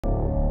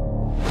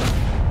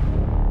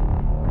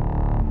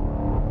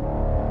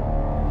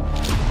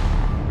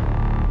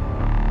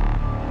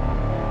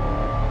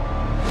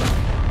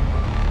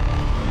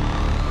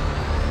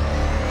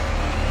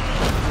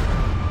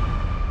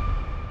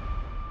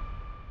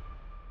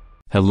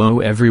Hello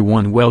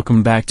everyone,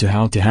 welcome back to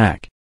How to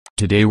Hack.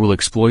 Today we'll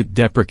exploit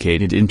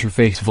deprecated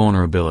interface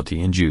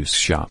vulnerability in Juice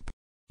Shop.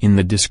 In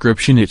the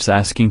description it's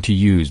asking to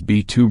use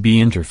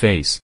B2B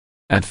interface.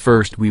 At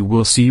first we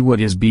will see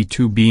what is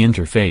B2B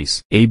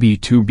interface. A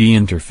B2B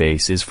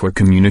interface is for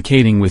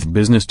communicating with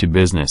business to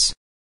business.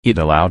 It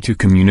allows to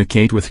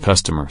communicate with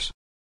customers.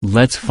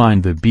 Let's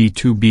find the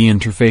B2B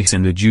interface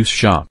in the Juice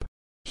Shop.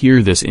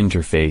 Here this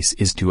interface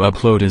is to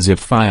upload a zip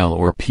file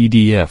or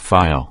PDF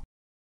file.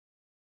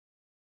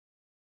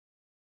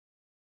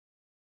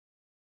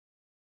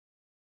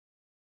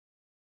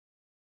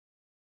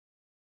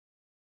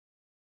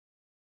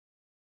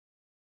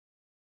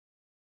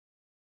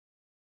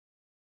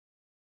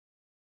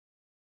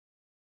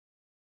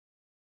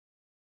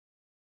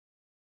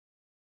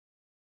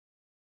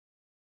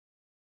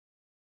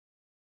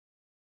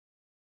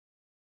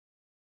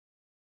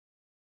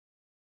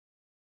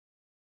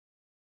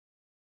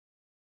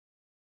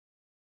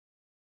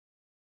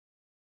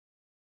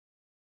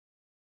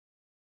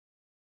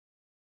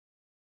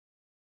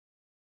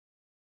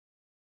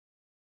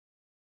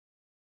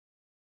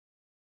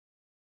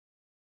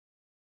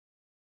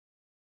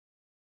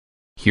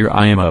 Here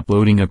I am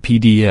uploading a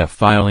PDF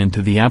file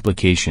into the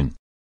application.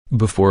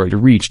 Before it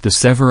reached the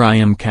server I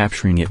am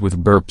capturing it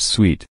with Burp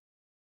Suite.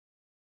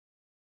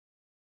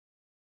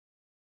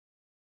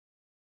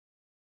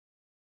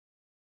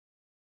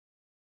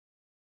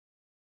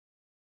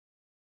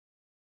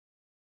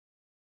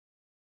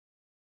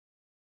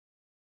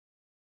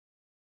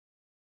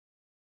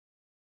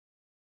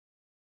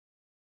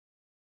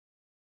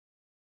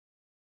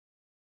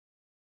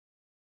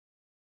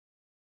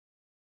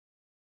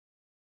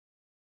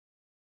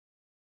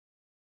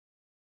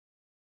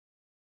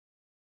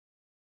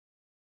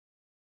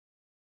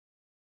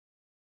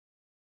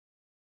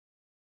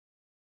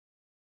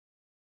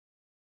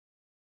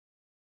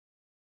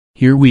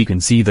 Here we can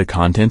see the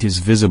content is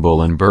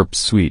visible in Burp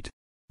Suite.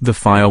 The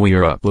file we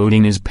are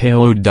uploading is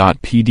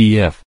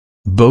payload.pdf.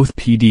 Both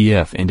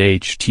PDF and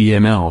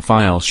HTML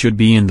files should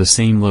be in the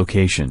same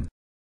location.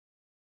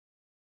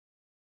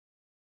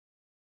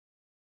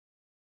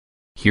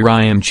 Here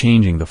I am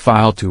changing the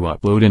file to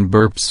upload in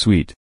Burp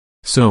Suite.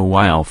 So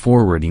while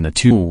forwarding the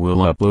tool will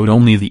upload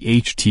only the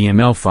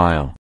HTML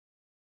file.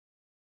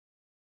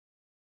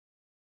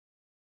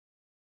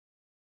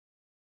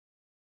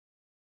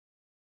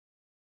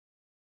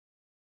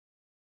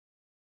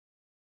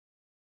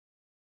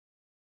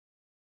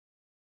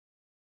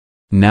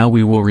 Now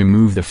we will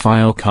remove the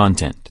file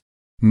content.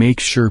 Make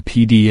sure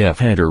PDF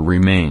header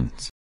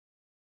remains.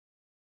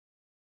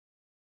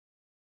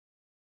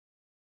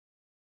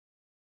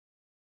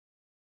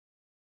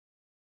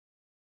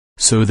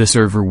 So the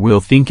server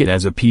will think it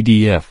as a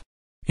PDF.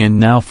 And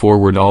now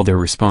forward all the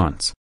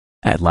response.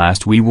 At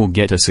last we will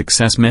get a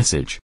success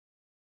message.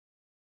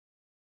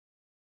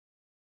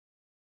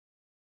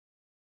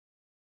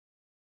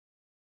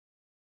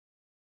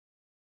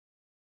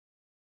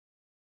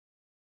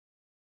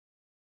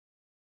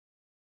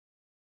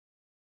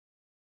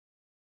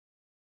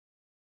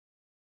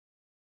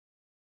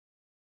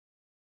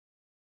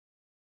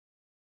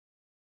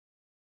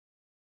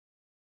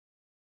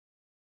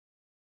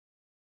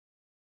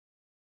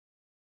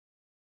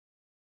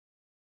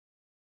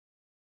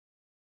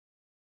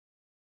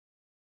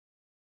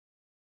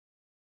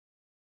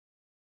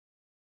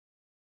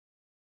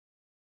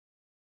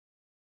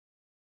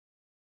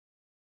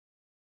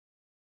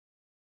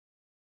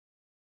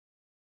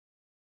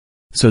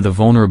 So the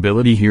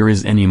vulnerability here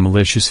is any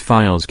malicious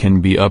files can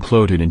be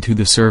uploaded into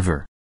the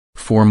server.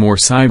 For more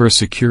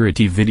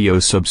cybersecurity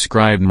videos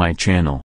subscribe my channel.